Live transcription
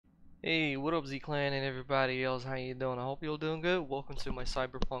Hey, what up Z-Clan and everybody else, how you doing? I hope you're doing good. Welcome to my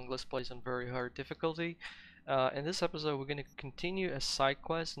Cyberpunk Let's Plays on very hard difficulty. In this episode we're going to continue a side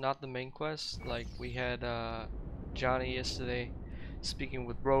quest, not the main quest. Like we had Johnny yesterday speaking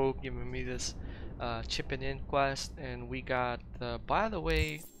with Rogue, giving me this chipping in quest, and we got, by the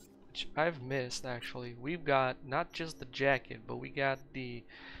way, which I've missed actually, we've got not just the jacket, but we got the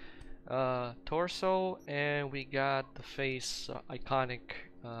torso, and we got the face iconic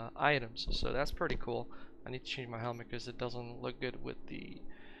items, so that's pretty cool. I need to change my helmet because it doesn't look good with the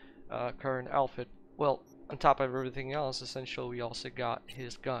current outfit. Well, on top of everything else, essentially we also got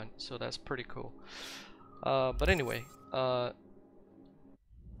his gun, so that's pretty cool. But anyway,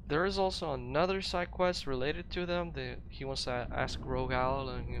 there is also another side quest related to them. He wants to ask Rogue out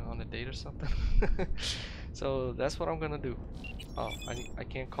on a date or something. So that's what I'm gonna do. Oh, I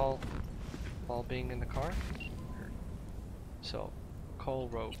can't call while being in the car. So, call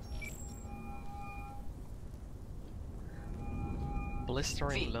Rogue.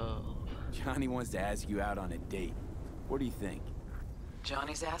 Blistering love. Johnny wants to ask you out on a date. What do you think?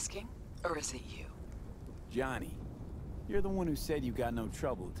 Johnny's asking? Or is it you? Johnny, you're the one who said you got no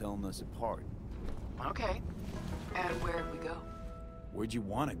trouble telling us apart. Okay. And where'd we go? Where'd you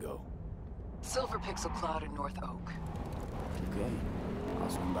want to go? Silver Pixel Cloud in North Oak. Okay. I'll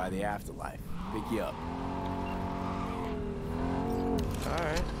swing by the afterlife. Pick you up.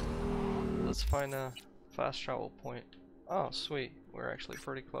 Alright. Let's find a fast travel point. Oh, sweet. We're actually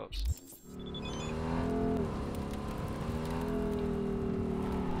pretty close.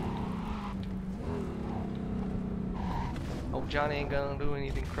 Hope Johnny ain't gonna do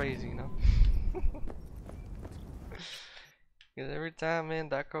anything crazy, you know? Because every time, man,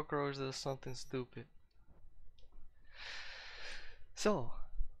 that cockroach does something stupid. So,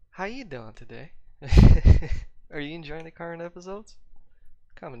 how you doing today? Are you enjoying the current episodes?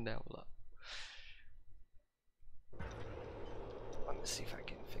 Comment down below. Let me see if I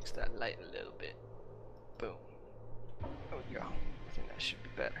can fix that light a little bit. Boom. There we go. I think that should be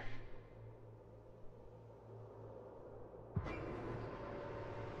better.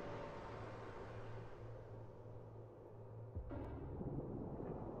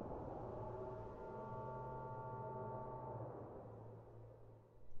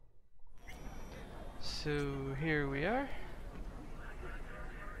 So here we are.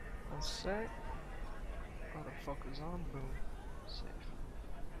 One sec. Motherfucker's on. Boom. Safe.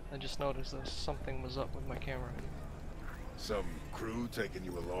 I just noticed that something was up with my camera. Some crew taking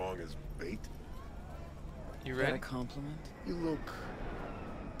you along as bait? You Is that ready? a compliment? You look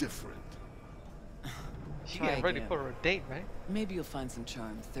different. She Try getting ready again. for a date, right? Maybe you'll find some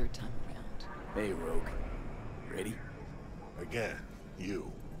charm the third time around. Hey, Rogue. Ready? Again,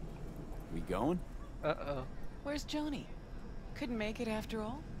 you. We going? Uh-oh. Where's Johnny? Couldn't make it after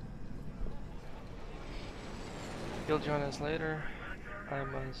all? He'll join us later. I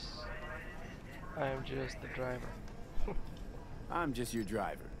am just the driver. I'm just your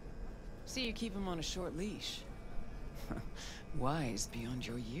driver. See, you keep him on a short leash. Wise beyond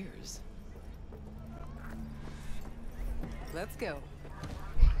your years. Let's go.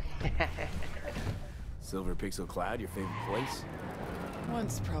 Silver Pixel Cloud, your favorite place?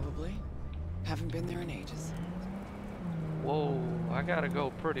 Once, probably. Haven't been there in ages. Whoa, I gotta go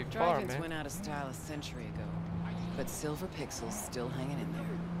pretty far, Dragons man. went out of style a century ago, but Silver Pixel's still hanging in there.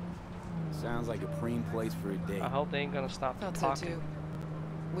 Sounds like a preem place for a date. I hope they ain't gonna stop Thought so talking. too.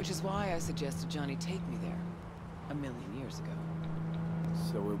 Which is why I suggested Johnny take me there, 1,000,000 years ago.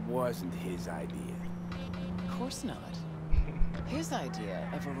 So it wasn't his idea. Of course not. His idea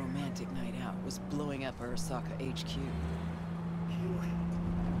of a romantic night out was blowing up Arasaka HQ.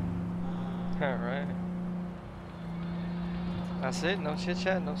 Alright. That's it? No chit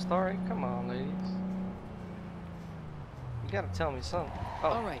chat, no story? Come on, ladies. You gotta tell me something. Oh,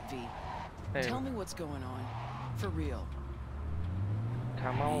 Alright, V. hey, Tell me what's going on. For real.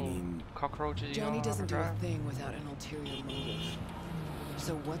 come on, cockroaches. You Johnny don't know how to doesn't do a drive? thing without an ulterior motive.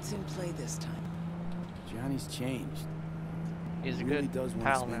 So what's in play this time? Johnny's changed. He's a He really good does want to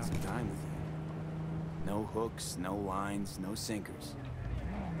pal spend now. some time with you. No hooks, no lines, no sinkers.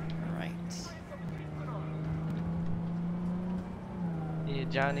 Right. Yeah,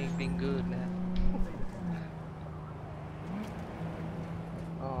 Johnny been good now.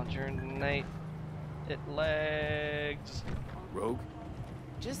 Oh, during the night, it lags. Rogue?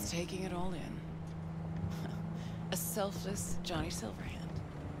 Just taking it all in. A selfless Johnny Silverhand.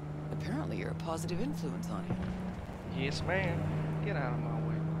 Apparently you're a positive influence on him. Yes, man. Get out of my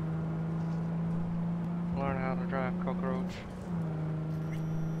way. Learn how to drive, cockroach.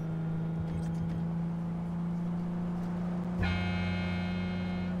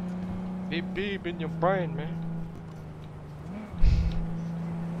 Beep beep in your brain, man.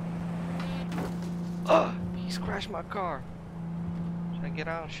 Oh, he's crashed my car. Should I get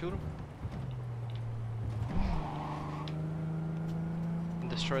out and shoot him? And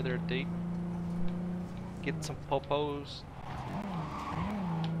destroy their date? Get some popos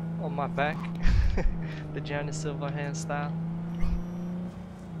on my back. The Johnny Silverhand style.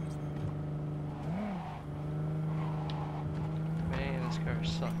 Man, this car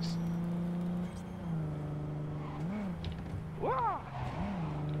sucks. Wow!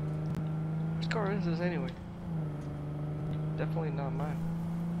 Whose car is this anyway? Definitely not mine.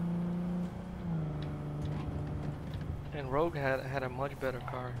 And Rogue had a much better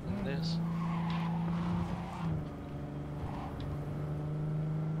car than this.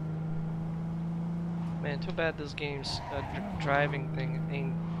 Man, too bad this game's driving thing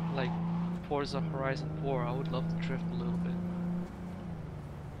ain't like Forza Horizon 4. I would love to drift a little bit.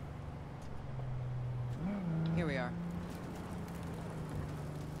 Here we are.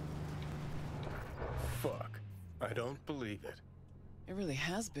 Fuck. I don't believe it. It really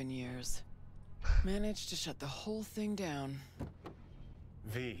has been years. Managed to shut the whole thing down.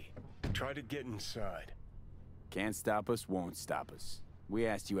 V, try to get inside. Can't stop us, won't stop us. We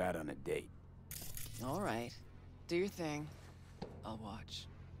asked you out on a date. All right. Do your thing. I'll watch.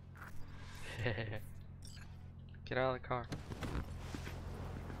 Get out of the car.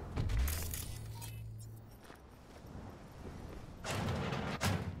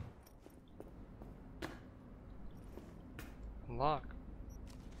 Unlock.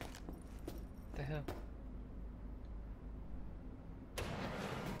 What the hell?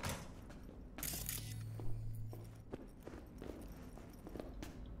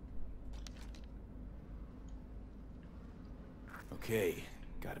 Okay,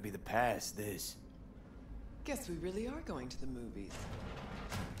 gotta be the past, this. Guess we really are going to the movies.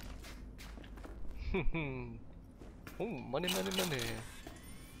 Oh, money, money, money.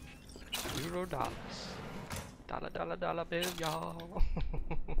 $0. Dollar, dollar, dollar bill, y'all.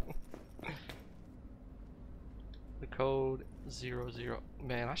 The code 00.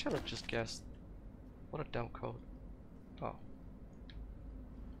 Man, I should have just guessed. What a dumb code. Oh.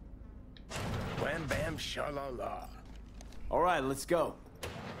 Wham bam sha-la-la. All right, let's go.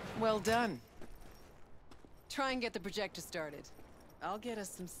 Well done. Try and get the projector started. I'll get us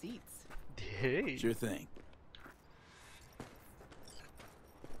some seats. Hey. Sure thing.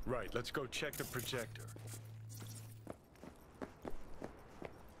 Right, let's go check the projector.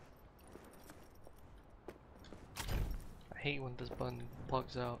 I hate when this button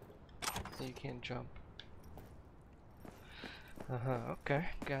plugs out so you can't jump. Okay,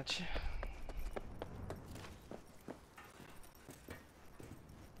 gotcha.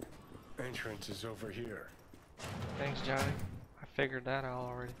 Entrance is over here. Thanks, Johnny. I figured that out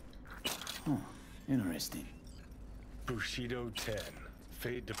already. Huh, interesting. Bushido 10.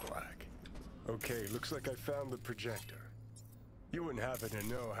 Fade to black. Okay, looks like I found the projector. You wouldn't happen to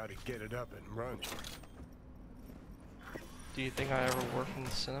know how to get it up and running. Do you think I ever worked in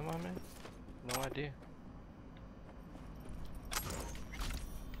the cinema, man? No idea.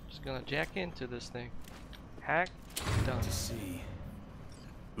 Just gonna jack into this thing. Hack, done. To see.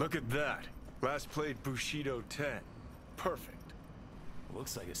 Look at that. Last played Bushido 10. Perfect.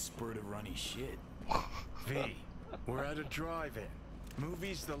 Looks like a spurt of runny shit. V, we're at a drive-in.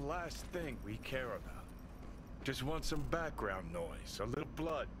 Movie's the last thing we care about. Just want some background noise, a little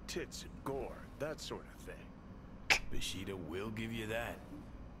blood, tits, and gore, that sort of thing. Bushido will give you that.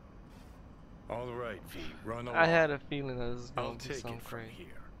 All right, V, run along. I had a feeling that this was I'll gonna be take something it from crazy. here.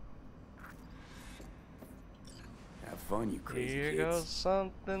 Have fun, you crazy Here kids. goes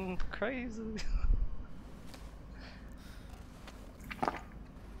something crazy.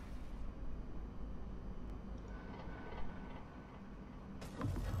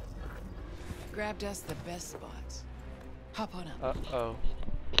 Grabbed us the best spots. Hop on up. Uh-oh.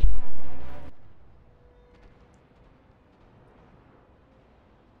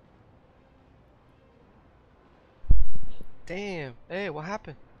 Damn. Hey, what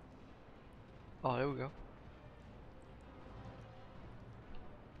happened? Oh, there we go.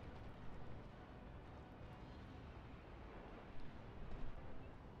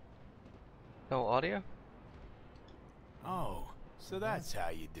 No audio? Oh, so that's how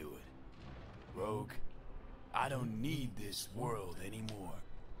you do it. Rogue, I don't need this world anymore,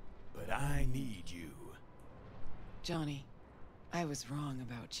 but I need you. Johnny, I was wrong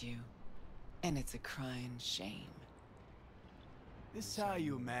about you. And it's a crying shame. This how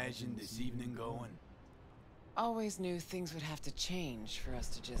you imagined this evening going? Always knew things would have to change for us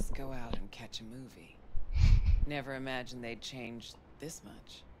to just go out and catch a movie. Never imagined they'd change this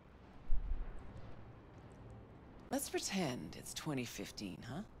much. Let's pretend it's 2015,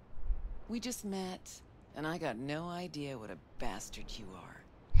 huh? We just met, and I got no idea what a bastard you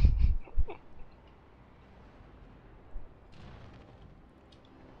are.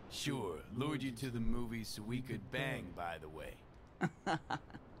 Sure, lured you to the movies so we could bang, by the way.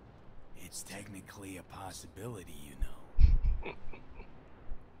 It's technically a possibility, you know.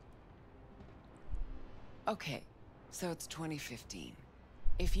 Okay, so it's 2015.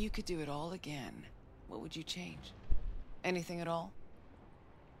 If you could do it all again, what would you change? Anything at all?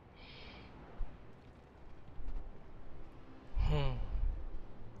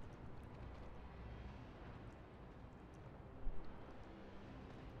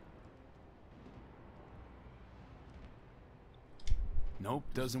 Nope,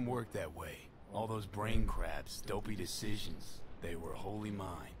 doesn't work that way. All those brain crabs, dopey decisions, they were wholly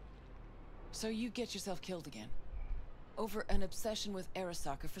mine. So you get yourself killed again? Over an obsession with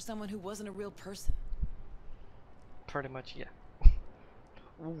Arasaka for someone who wasn't a real person? Pretty much, yeah.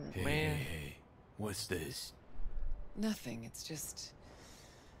 Ooh, Hey, man. hey, what's this? Nothing, it's just...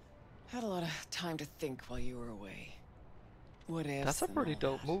 Had a lot of time to think while you were away. What ifs. That's a and pretty all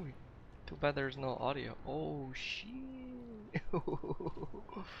dope that. movie. Too bad there's no audio. Oh shit.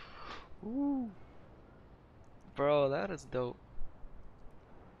 Ooh. Bro, that is dope.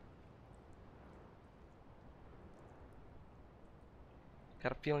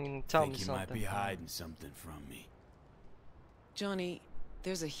 Got a feeling you can tell me Think you something. might be hiding something from me. Johnny,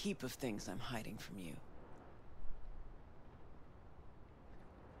 there's a heap of things I'm hiding from you.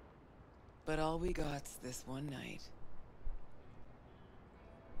 But all we got's this one night.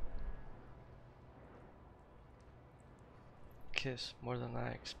 Kiss more than I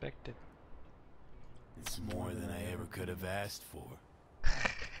expected. It's more than I ever could have asked for.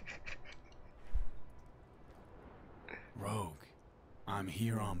 Rogue, I'm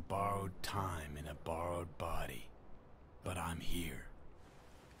here on borrowed time in a borrowed body. But I'm here.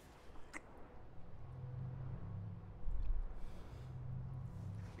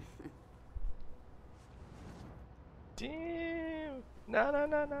 Damn. No, no,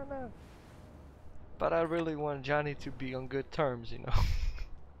 no, no, no. But I really want Johnny to be on good terms, you know.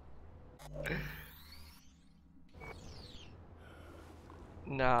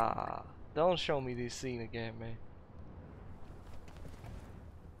 Nah. Don't show me this scene again, man.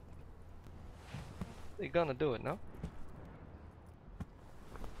 They gonna do it, no?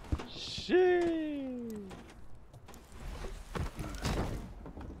 Shit.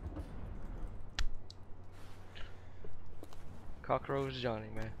 Cockroach Johnny,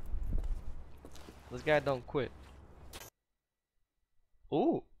 man. This guy don't quit.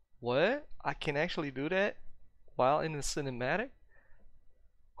 Ooh, what? I can actually do that while in the cinematic?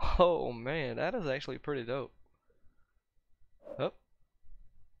 Oh man, that is actually pretty dope. Oh,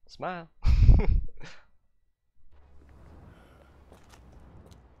 smile.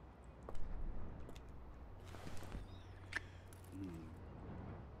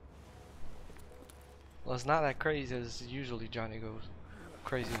 Well, it's not that crazy as usually Johnny goes.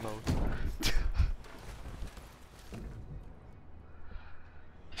 Crazy mode.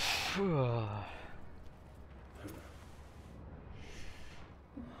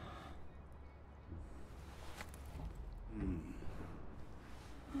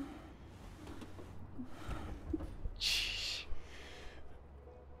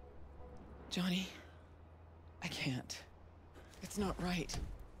 Johnny, I can't. It's not right.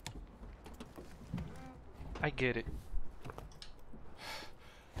 I get it.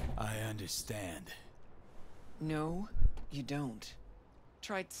 I understand. No, you don't.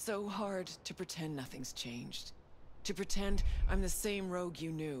 Tried so hard to pretend nothing's changed. To pretend I'm the same Rogue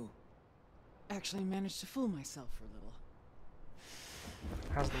you knew. Actually managed to fool myself for a little.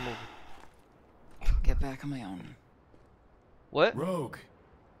 How's the movie? Get back on my own. What? Rogue!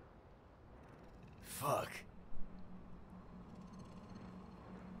 Fuck.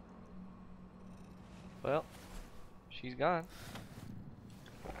 Well, she's gone.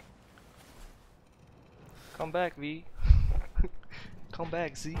 Come back, V. Come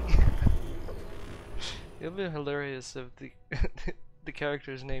back, Z. It would be hilarious if the the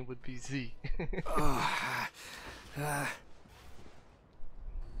character's name would be Z.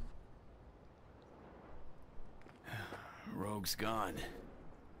 Rogue's gone.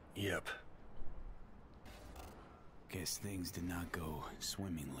 Yep. Guess things did not go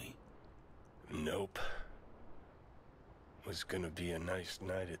swimmingly. Nope. Was gonna be a nice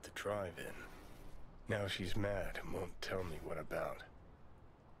night at the drive-in. Now she's mad and won't tell me what about.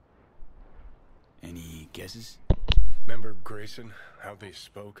 Any guesses? Remember Grayson? How they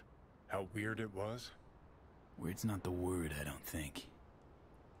spoke? How weird it was? Weird's not the word, I don't think.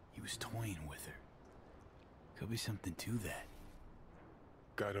 He was toying with her. Could be something to that.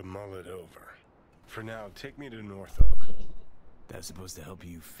 Gotta mull it over. For now, take me to North Oak. That's supposed to help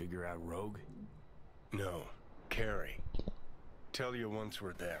you figure out Rogue? No, Carrie. Tell you once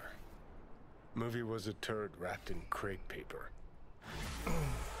we're there. Movie was a turd wrapped in crepe paper.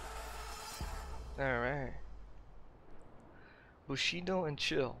 Alright. Bushido and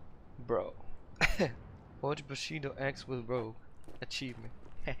chill, bro. Watch Bushido X with Rogue. Achievement.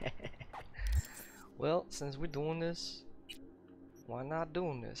 Well, since we're doing this, why not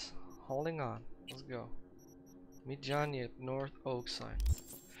doing this? Holding on. Let's go. Meet Johnny at North Oakside.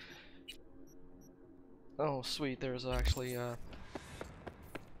 Oh, sweet. There's actually a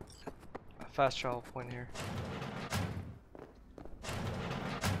fast travel point here.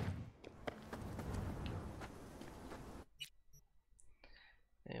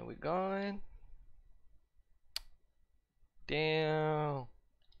 And we're going. Damn.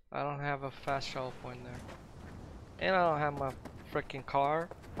 I don't have a fast travel point there. And I don't have my freaking car.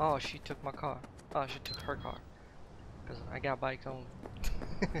 Oh, she took my car. Oh, she took her car. Because I got bikes only.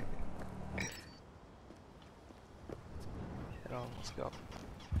 Head on, let's go.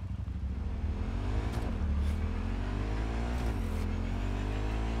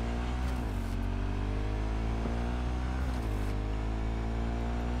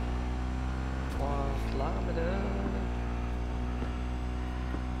 Kilometer.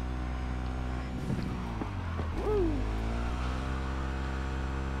 Woo!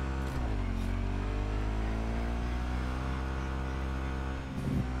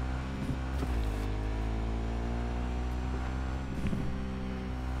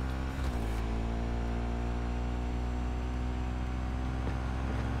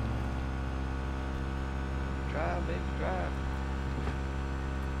 Drive, baby, drive.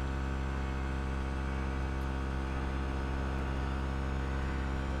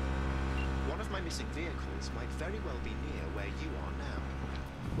 One of my missing vehicles might very well be near where you are now.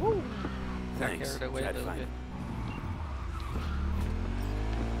 Woo! Thanks. Carried away a Tried to little find bit. it.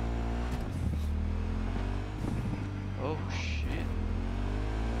 Oh shit.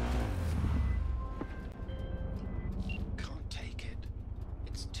 Can't take it.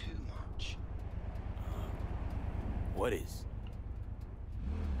 It's too much. What is?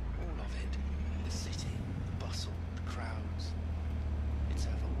 All of it. The city, the bustle, the crowds. It's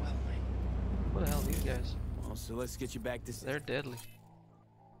overwhelming. What the hell are these guys? Well, so let's get you back to They're deadly.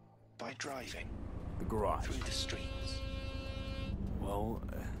 By driving the garage. through the streets. Well,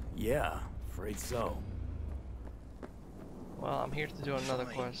 yeah, afraid so. Well, I'm here to do another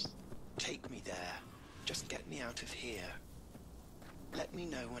Fine. quest. Take me there. Just get me out of here. Let me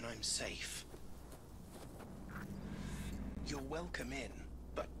know when I'm safe. You're welcome in,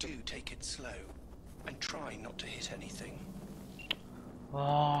 but do take it slow. And try not to hit anything.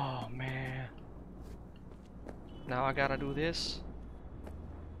 Oh man. Now I gotta do this.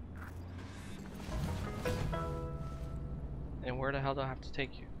 And where the hell do I have to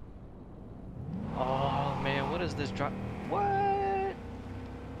take you? Oh man, what is this drop? What?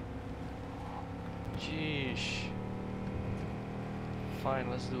 Jeesh.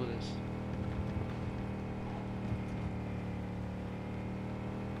 Fine, let's do this.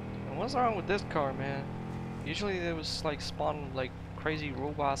 And what's wrong with this car, man? Usually it was like spawn like crazy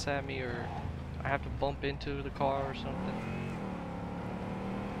robots at me, or I have to bump into the car or something.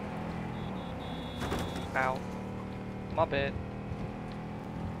 Ow. My bad.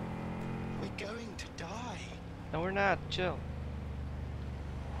 We're going to die. No, we're not. Chill.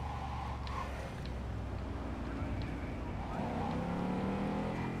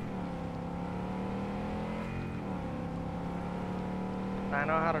 I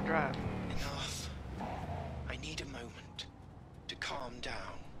know how to drive. Enough. I need a moment to calm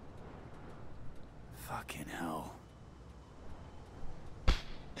down. Fucking hell.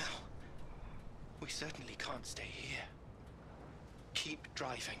 Now, we certainly can't stay here. Keep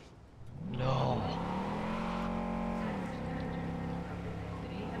driving. No.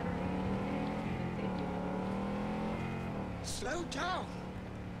 Slow down.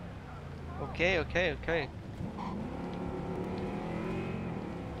 Okay, okay, okay.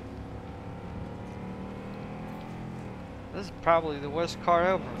 This is probably the worst car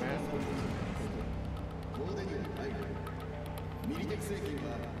ever, man.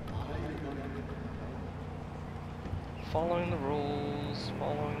 Following the rules,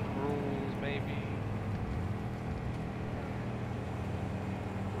 maybe.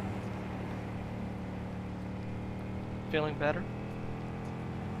 Feeling better?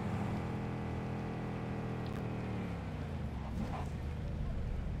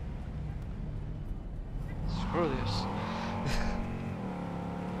 Screw this.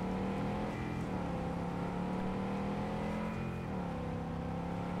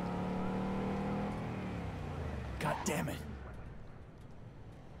 God damn it.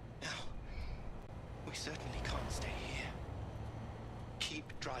 No. We certainly can't stay here.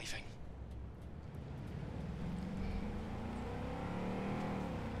 Keep driving.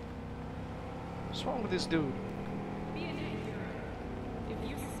 What's wrong with this dude? Be advised, if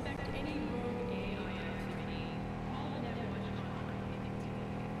you suspect any rogue AI activity, call the network hotline.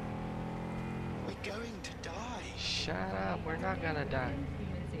 We're going to die. Shut up, we're not gonna die.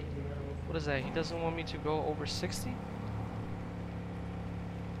 What is that? He doesn't want me to go over 60?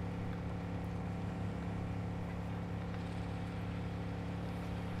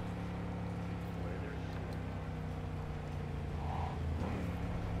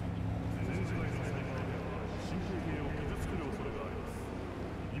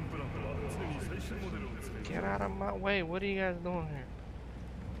 Get out of my way, what are you guys doing here?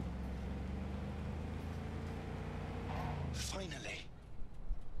 Finally.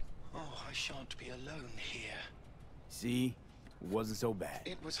 Oh, I shan't be alone here. See? It wasn't so bad.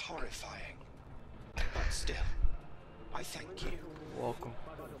 It was horrifying. But still, I thank you. Welcome.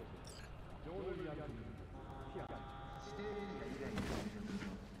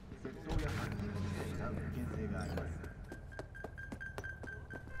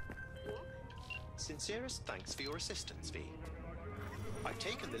 Sincerest thanks for your assistance, V. I've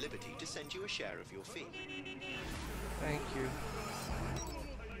taken the liberty to send you a share of your fee. Thank you.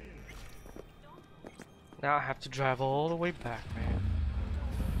 Now I have to drive all the way back, man.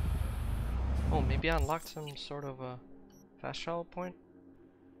 Oh, maybe I unlocked some sort of a fast travel point?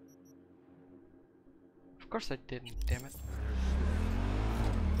 Of course I didn't, damn it.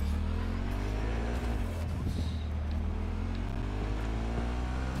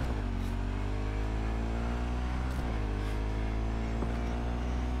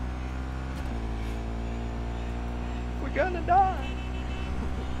 We're gonna die!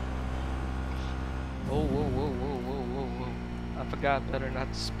 Oh, whoa, whoa, whoa, whoa, whoa, whoa. I forgot better not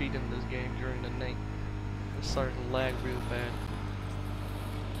to speed in this game during the night. It started to lag real bad.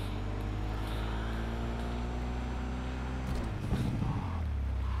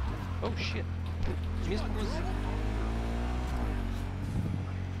 Oh shit.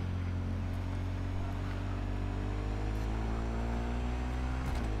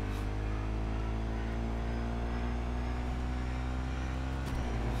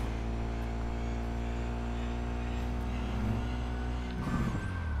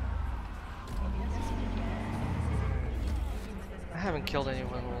 I haven't killed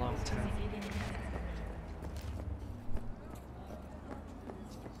anyone in a long time.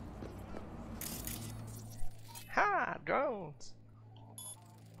 Ha! Drones!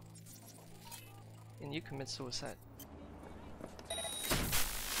 And you commit suicide.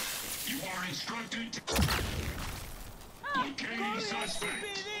 You are instructed to locate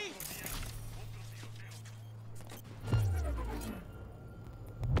suspect.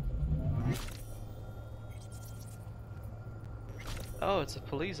 Oh, it's a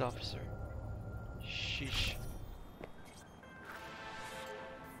police officer. Sheesh.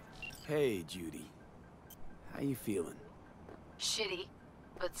 Hey, Judy. How you feeling? Shitty,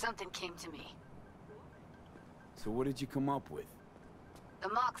 but something came to me. So what did you come up with? The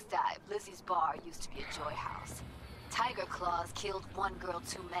Mox Dive, Lizzie's bar, used to be a joy house. Tiger Claws killed one girl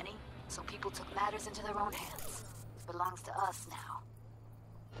too many, so people took matters into their own hands. It belongs to us now.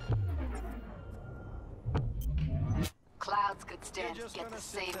 Clouds could stand to get the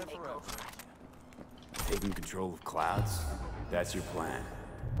same makeover. Taking control of Clouds? That's your plan.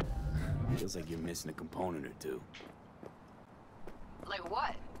 Feels like you're missing a component or two. Like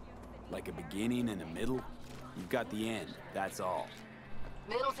what? Like a beginning and a middle? You've got the end, that's all.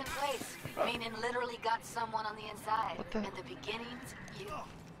 Middle's in place, meaning literally got someone on the inside. What the? And the beginning's you.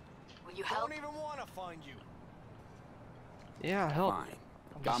 Will you help? Don't even want to find you. Yeah, help. Fine.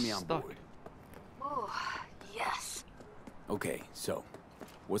 I'm Got just me on stuck. board. Ooh, yes. Okay, so,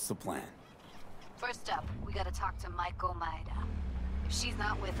 what's the plan? First up, we gotta talk to Maiko Maeda. If she's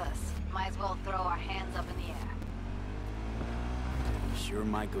not with us, might as well throw our hands up in the air. Sure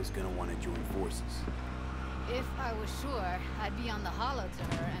Maiko's gonna want to join forces. If I was sure, I'd be on the hollow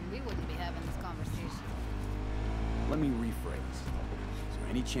to her and we wouldn't be having this conversation. Let me rephrase. Is there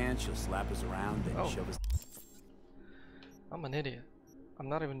any chance she'll slap us around and Oh. shove us? I'm an idiot. I'm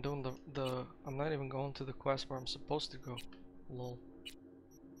not even doing I'm not even going to the quest where I'm supposed to go. Lol.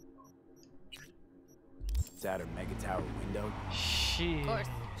 It's at her mega tower window? Shit. Of course,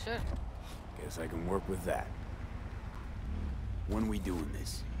 sure. Guess I can work with that. When we doing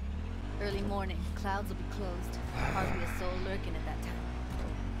this? Early morning, clouds will be closed. Hardly a soul lurking at that time.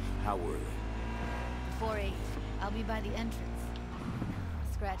 How early? Before 8, I'll be by the entrance.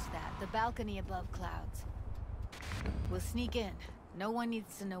 Scratch that, the balcony above clouds. We'll sneak in. No one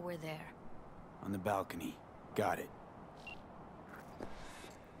needs to know we're there. On the balcony. Got it.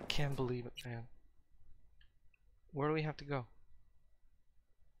 Can't believe it, man. Where do we have to go?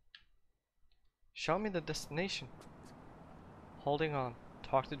 Show me the destination. Holding on.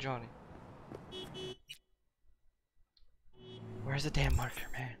 Talk to Johnny. Where's the damn marker,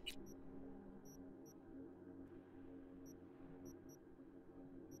 man?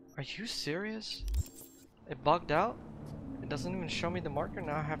 Are you serious? It bugged out? It doesn't even show me the marker.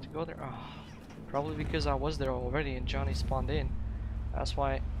 Now I have to go there. Oh, probably because I was there already and Johnny spawned in. That's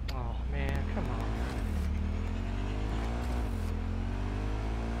why. Oh man, come on.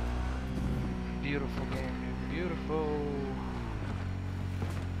 Beautiful game, man. Beautiful.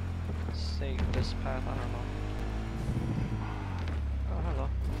 Save this path. I don't know. Oh, hello.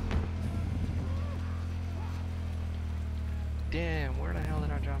 Damn, where the hell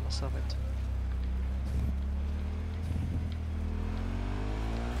did I drive myself into?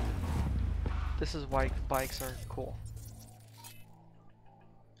 This is why bikes are cool.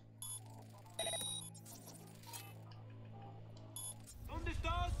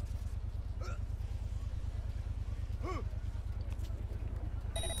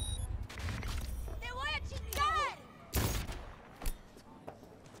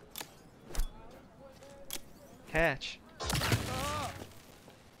 Catch.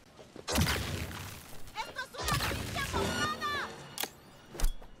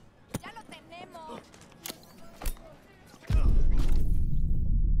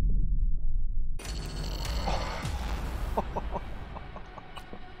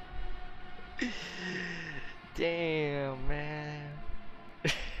 Damn, man.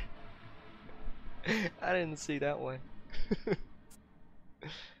 I didn't see that one.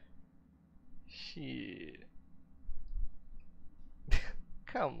 Shit.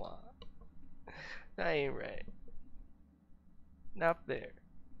 Come on. That ain't right. Not fair.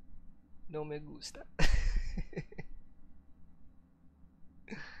 No me gusta.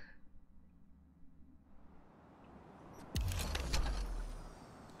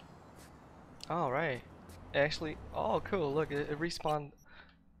 Alright. Actually, oh cool, look, it respawned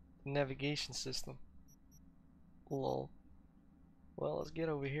the navigation system. Lol. Well, let's get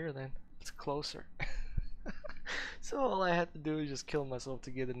over here then. It's closer. So all I had to do is just kill myself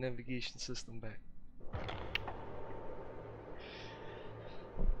to get the navigation system back.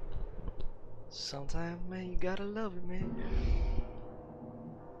 Sometimes, man, you gotta love it, man.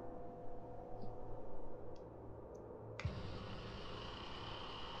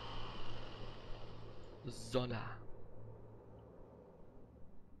 Zola.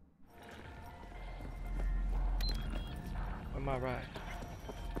 Am I right?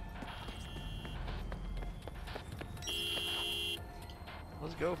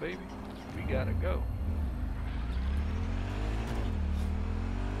 Let's go, baby. We gotta go.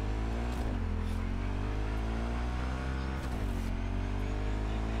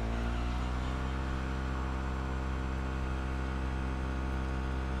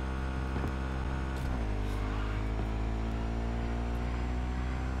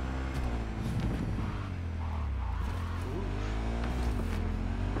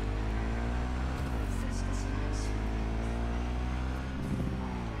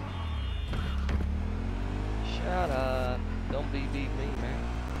 Shut up. Don't beat me, man.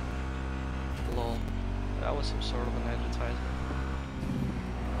 Lol. That was some sort of an advertisement.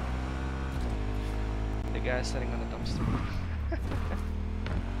 The guy sitting on a dumpster.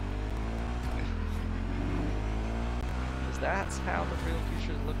 Is that how the real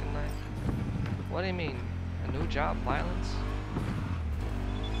future is looking like? What do you mean? A new job? Violence?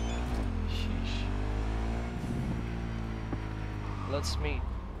 Sheesh. Let's meet.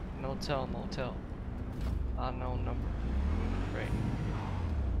 No tell, motel. Unknown number. Great.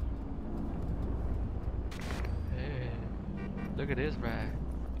 Hey, look at this rag.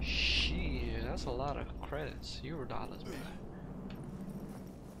 Shit, that's a lot of credits. $, man.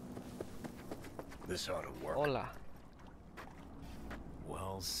 This ought to work. Hola.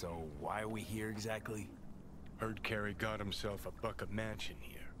 Well, so why are we here exactly? Heard Carey got himself a bucket mansion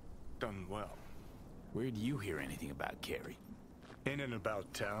here. Done well. Where'd you hear anything about Carey? In and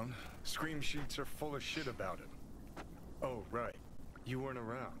about town. Scream sheets are full of shit about him. Oh, right. You weren't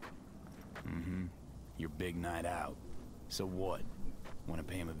around. Mm-hmm. Your big night out. So what? Want to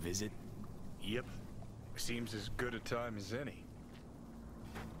pay him a visit? Yep. Seems as good a time as any.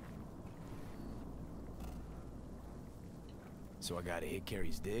 So I gotta hit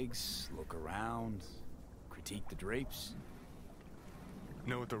Carey's digs, look around, critique the drapes?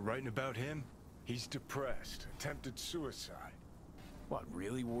 Know what they're writing about him? He's depressed, attempted suicide. What,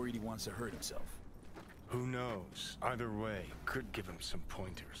 really worried he wants to hurt himself? Who knows? Either way, could give him some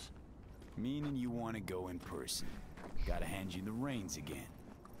pointers. Meaning you want to go in person. Gotta hand you the reins again.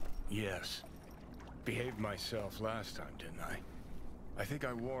 Yes. Behaved myself last time, didn't I? I think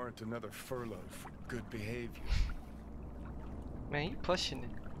I warrant another furlough for good behavior. Man, you pushing it.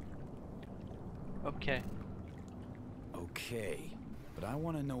 Okay. Okay, but I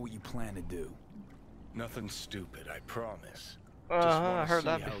want to know what you plan to do. Nothing stupid, I promise. I heard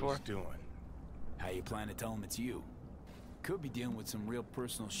that How before. he's doing. How you plan to tell him it's you? Could be dealing with some real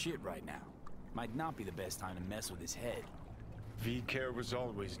personal shit right now. Might not be the best time to mess with his head. V-Care was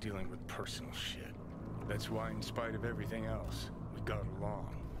always dealing with personal shit. That's why, in spite of everything else, we got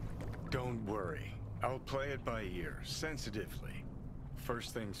along. Don't worry. I'll play it by ear, sensitively.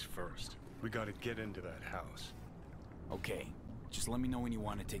 First things first. We gotta get into that house. Okay, just let me know when you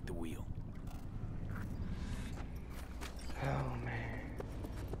want to take the wheel. Oh man.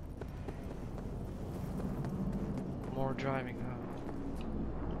 More driving, huh?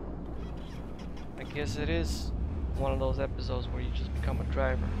 I guess it is one of those episodes where you just become a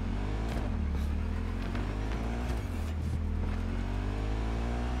driver.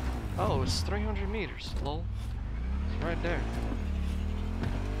 Oh, it's 300 meters, lol. It's right there.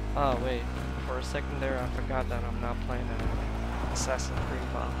 Oh wait, for a second there I forgot that I'm not playing Assassin's Creed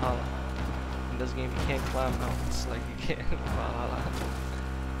Valhalla. In this game you can't climb mountains like you can in Valhalla.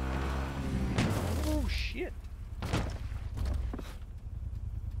 Oh shit.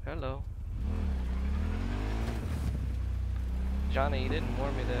 Hello. Johnny, you didn't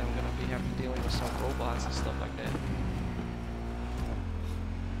warn me that I'm gonna be having dealing with some robots and stuff like that.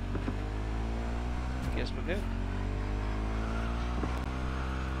 Guess we're good.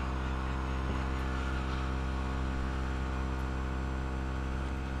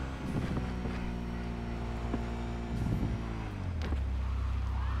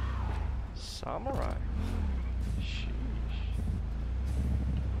 Samurai. Sheesh.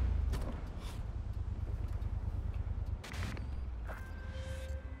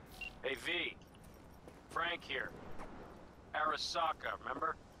 Hey V, Frank here. Arasaka,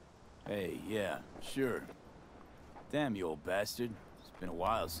 remember? Hey, yeah, sure. Damn you old bastard. It's been a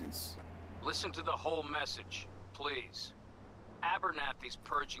while since... Listen to the whole message, please. Abernathy's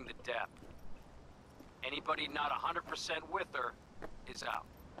purging the death. Anybody not 100% with her is out.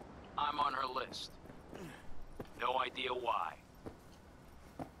 I'm on her list. No idea why.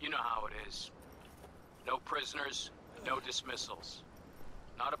 You know how it is. No prisoners, no dismissals.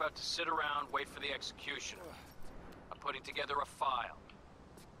 Not about to sit around, wait for the execution. I'm putting together a file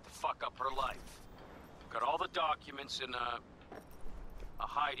to fuck up her life. Got all the documents in a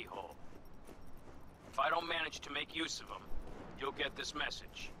hidey hole. If I don't manage to make use of them, you'll get this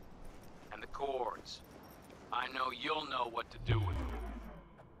message. And the cords. I know you'll know what to do with them.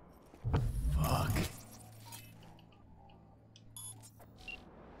 Fuck.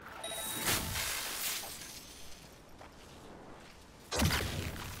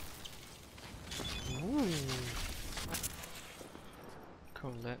 Ooh.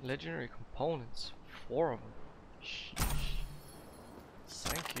 Legendary components. 4 of them. Sheesh.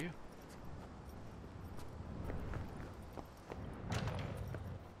 Thank you.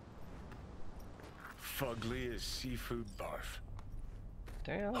 Fugly as seafood barf.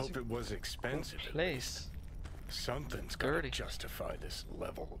 Damn, that's Hope it was expensive. a at place. least. Something's gotta Dirty. justify this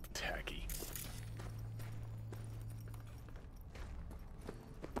level of tacky.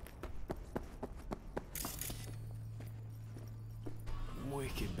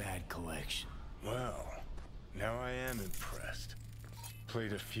 Wicked bad collection. Well, now I am impressed.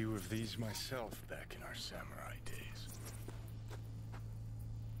 Played a few of these myself back in our samurai days.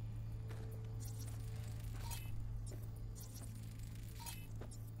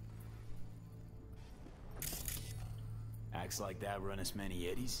 Acts like that run us many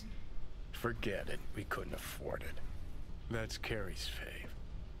eddies? Forget it, we couldn't afford it. That's Carrie's fave.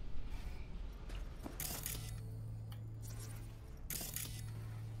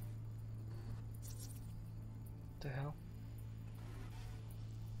 The hell?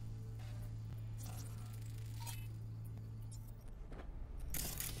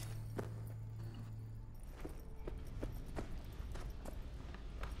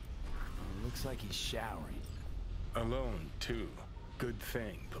 Looks like he's showering. Alone, too. Good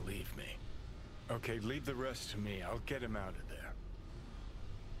thing, believe me. Okay, leave the rest to me. I'll get him out of there.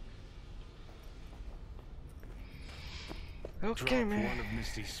 Okay, Drop man. one of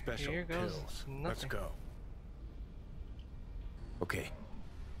Misty's special Here goes pills. nothing. Let's go. Okay.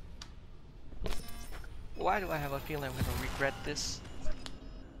 Why do I have a feeling I'm gonna regret this?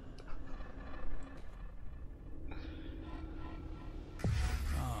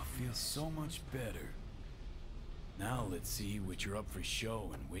 Oh, feels so much better. Now let's see which are up for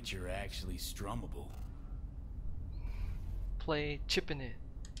show and which are actually strummable. Play chipping it.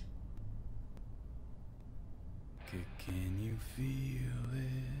 Can you feel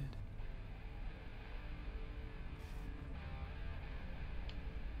it?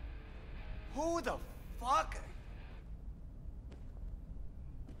 Who the fuck?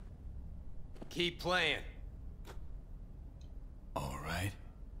 Keep playing. All right.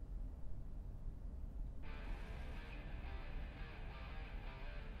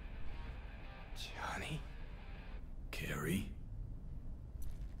 Johnny? Carrie?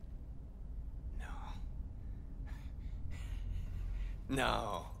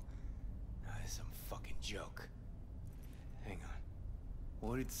 No. That's some fucking joke. Hang on.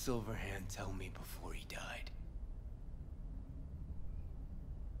 What did Silverhand tell me before he died?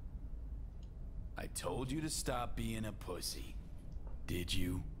 I told you to stop being a pussy. Did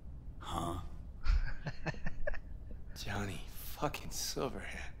you? Huh? Johnny fucking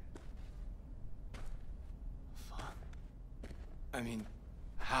Silverhand. Fuck. I mean,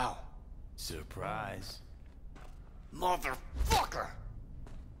 how? Surprise. Motherfucker!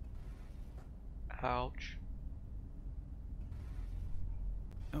 Ouch.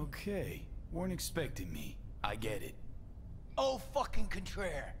 Okay, weren't expecting me. I get it. Oh, fucking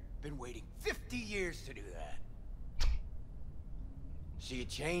contraire. Been waiting 50 years to do that. So you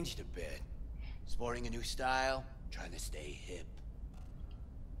changed a bit. Sporting a new style, trying to stay hip.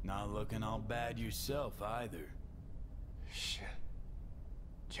 Not looking all bad yourself, either. Shit.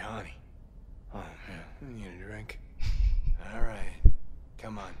 Johnny. Oh, man, I need a drink. Alright.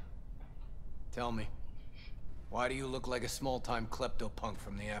 Come on. Tell me. Why do you look like a small-time klepto-punk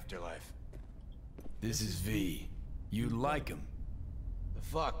from the afterlife? This is V. You'd like him. The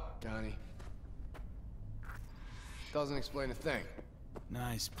fuck, Johnny? Doesn't explain a thing.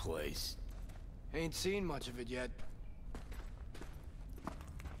 Nice place. Ain't seen much of it yet.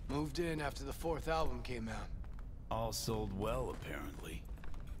 Moved in after the 4th album came out. All sold well, apparently.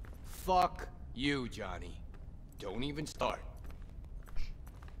 Fuck you, Johnny. Don't even start.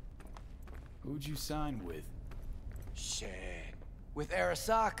 Who'd you sign with? Shit. With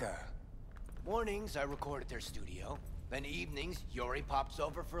Arasaka. Mornings, I record at their studio. Then evenings, Yori pops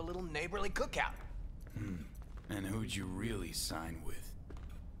over for a little neighborly cookout. And who'd you really sign with?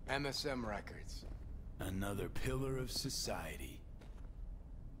 MSM Records. Another pillar of society.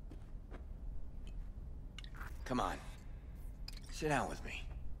 Come on. Sit down with me.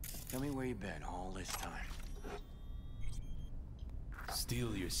 Tell me where you've been all this time.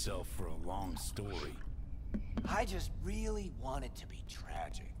 Steel yourself for a long story. I just really want it to be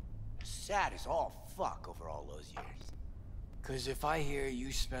tragic. Sad as all fuck over all those years. 'Cause if I hear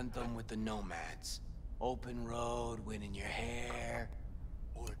you spent them with the Nomads, open road, wind in your hair,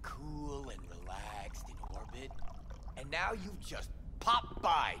 or cool and relaxed in orbit, and now you've just popped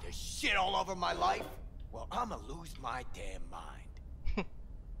by to shit all over my life, well, I'ma lose my damn mind.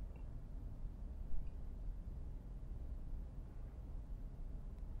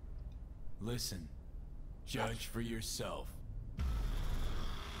 Listen, judge for yourself.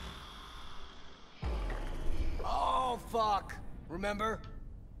 Oh, fuck! Remember?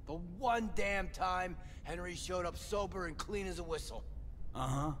 The one damn time Henry showed up sober and clean as a whistle.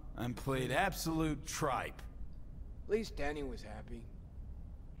 Uh-huh, and played absolute tripe. At least Danny was happy.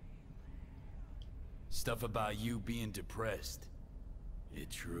 Stuff about you being depressed.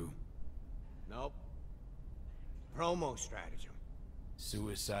 It true? Nope. Promo stratagem.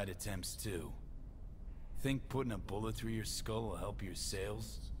 Suicide attempts too. Think putting a bullet through your skull will help your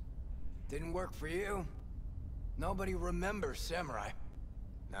sales? Didn't work for you. Nobody remembers Samurai.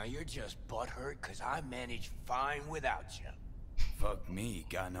 Now you're just butthurt because I managed fine without you. Fuck me,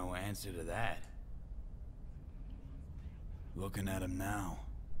 got no answer to that. Looking at him now,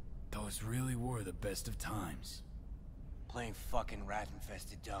 those really were the best of times. Playing fucking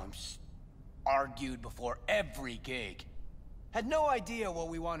rat-infested dumps. Argued before every gig. Had no idea what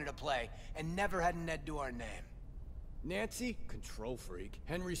we wanted to play, and never had an Ed to our name. Nancy, control freak.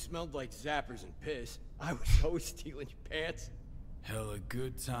 Henry smelled like zappers and piss. I was always stealing your pants. Hella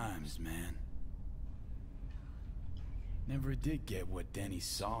good times, man. Never did get what Denny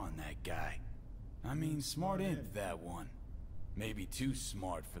saw in that guy. I mean, smart imp, that one. Maybe too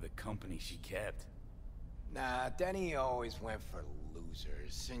smart for the company she kept. Nah, Denny always went for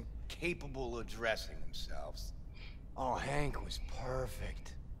losers, incapable of dressing themselves. Oh, Hank was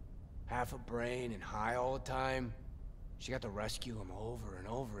perfect. Half a brain and high all the time. She got to rescue him over and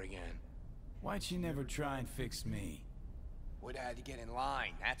over again. Why'd she never try and fix me? Would have had to get in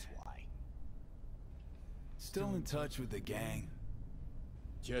line, that's why. Still in touch with the gang?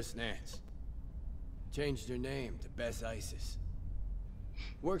 Just Nance. Changed her name to P.S I.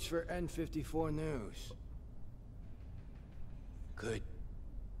 Works for N54 News. Could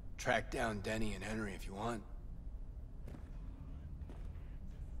track down Denny and Henry if you want.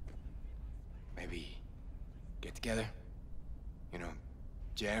 Maybe get together? You know,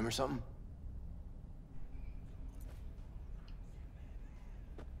 jam or something?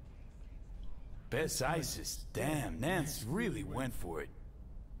 P.S I. Damn, Nance really went for it.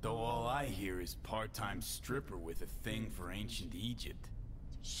 Though all I hear is part-time stripper with a thing for ancient Egypt.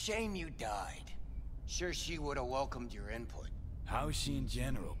 Shame you died. Sure she would have welcomed your input. How is she in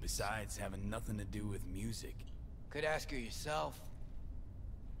general, besides having nothing to do with music? Could ask her yourself.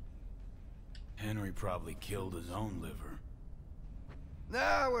 Henry probably killed his own liver.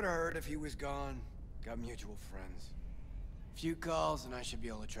 Nah, I would have heard if he was gone. Got mutual friends. Few calls and I should be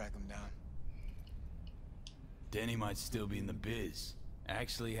able to track him down. Denny might still be in the biz.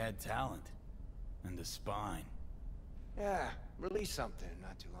 Actually had talent. And a spine. Yeah, released something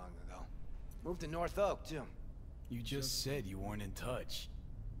not too long ago. Moved to North Oak, too. You just said you weren't in touch.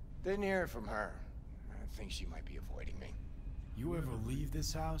 Didn't hear from her. I think she might be avoiding me. You ever leave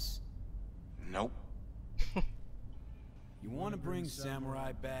this house? Nope. You want to bring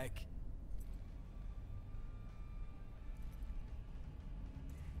Samurai back?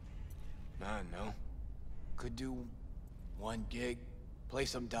 No. Could do one gig, play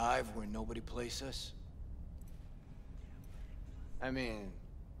some dive where nobody plays us. I mean,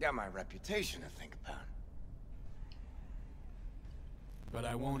 got my reputation to think about. But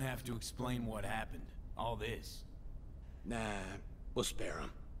I won't have to explain what happened. All this. Nah, we'll spare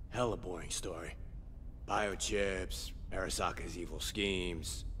him. Hella boring story. Biochips, Arasaka's evil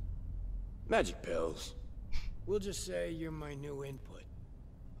schemes, magic pills. We'll just say you're my new input.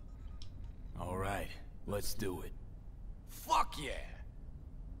 All right, let's do it. Fuck yeah!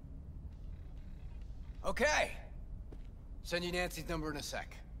 Okay. Send you Nancy's number in a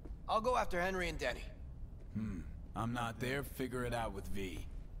sec. I'll go after Henry and Denny. I'm not there, figure it out with V.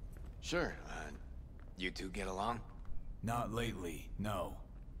 Sure, you two get along? Not lately, no.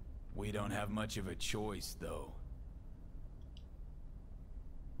 We don't have much of a choice, though.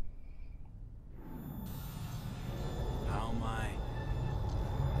 How am I?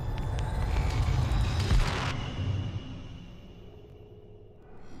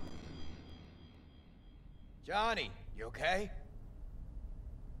 Johnny, you okay?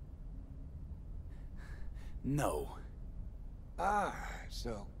 No. Ah,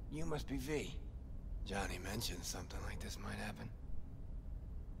 so you must be V. Johnny mentioned something like this might happen.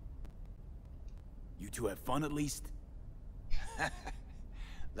 You two have fun at least?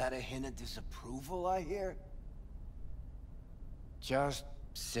 That a hint of disapproval, I hear? Just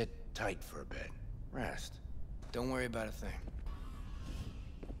sit tight for a bit. Rest. Don't worry about a thing.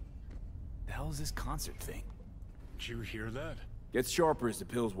 The hell is this concert thing? Did you hear that? Gets sharper as the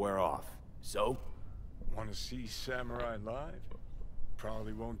pills wear off. So? Want to see Samurai live?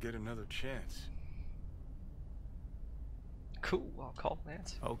 Probably won't get another chance. Cool, I'll call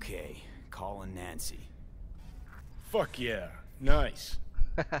Nancy. Okay, calling Nancy. Fuck yeah, nice.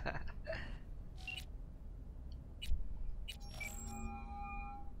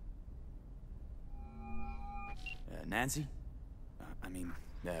 Nancy?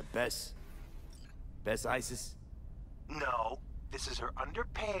 Bess? Bess Isis? No, this is her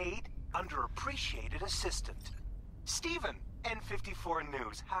underpaid, underappreciated assistant. Steven, N54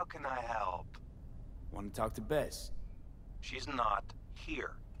 News, how can I help? Want to talk to Bess? She's not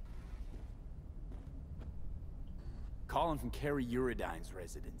here. Calling from Carrie Uridine's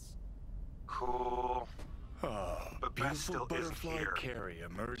residence. Cool. But Bess still isn't here. Carrie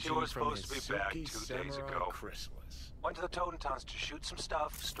emerging She was from supposed his to be back silky 2 days samurai ago. chrysalis. Went to the Totentowns to shoot some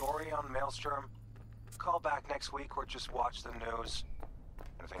stuff, story on Maelstrom. Call back next week or just watch the news.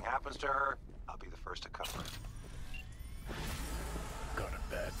 Anything happens to her, I'll be the first to cover it. Got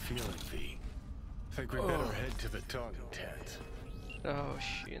a bad feeling, V. Think we better head to the talking tent. Oh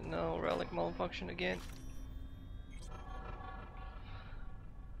shit, no, relic malfunction again.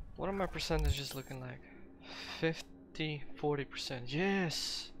 What are my percentages looking like? 50, 40%.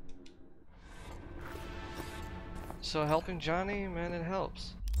 Yes! So helping Johnny, man, it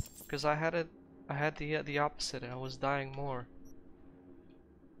helps. Because I had the opposite and I was dying more.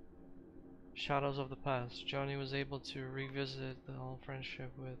 Shadows of the past. Johnny was able to revisit the old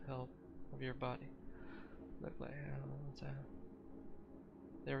friendship with help of your body. Look like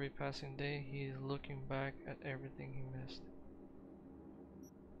every passing day he's looking back at everything he missed.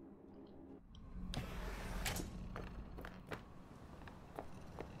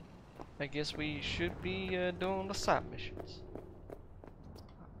 I guess we should be doing the side missions.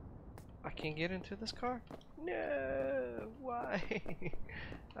 I can't get into this car? No, why?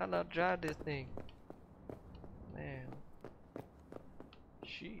 I not drive this thing. Man.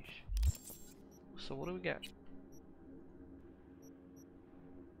 Sheesh. So what do we got?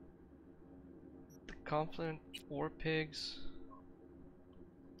 The conflict, war pigs.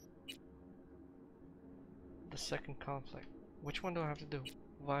 The second conflict. Which one do I have to do?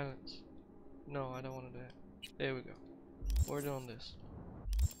 Violence. No, I don't want to do that. There we go. We're doing this.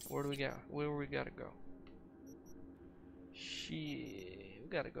 Where do we got? Where we gotta go? Shit, we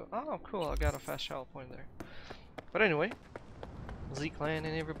gotta go. Oh, cool. I got a fast travel point there. But anyway, Z-Clan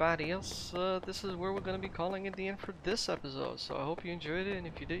and everybody else, this is where we're gonna be calling it the end for this episode. So I hope you enjoyed it, and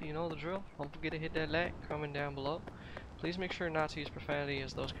if you did, you know the drill. Don't forget to hit that like, comment down below. Please make sure not to use profanity,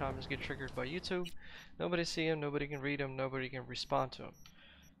 as those comments get triggered by YouTube. Nobody see them, nobody can read them, nobody can respond to them.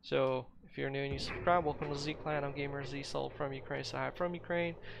 So if you're new and you subscribe, welcome to Z-Clan. I'm Gamer Z Soul from Ukraine, so hi from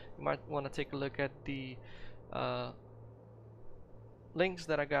Ukraine. You might want to take a look at the links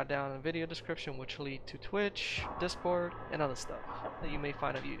that I got down in the video description, which lead to Twitch, Discord, and other stuff that you may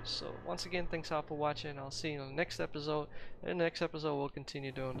find of use. So once again, thanks all for watching. I'll see you in the next episode. In the next episode, we'll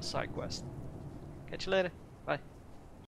continue doing the side quest. Catch you later. Bye.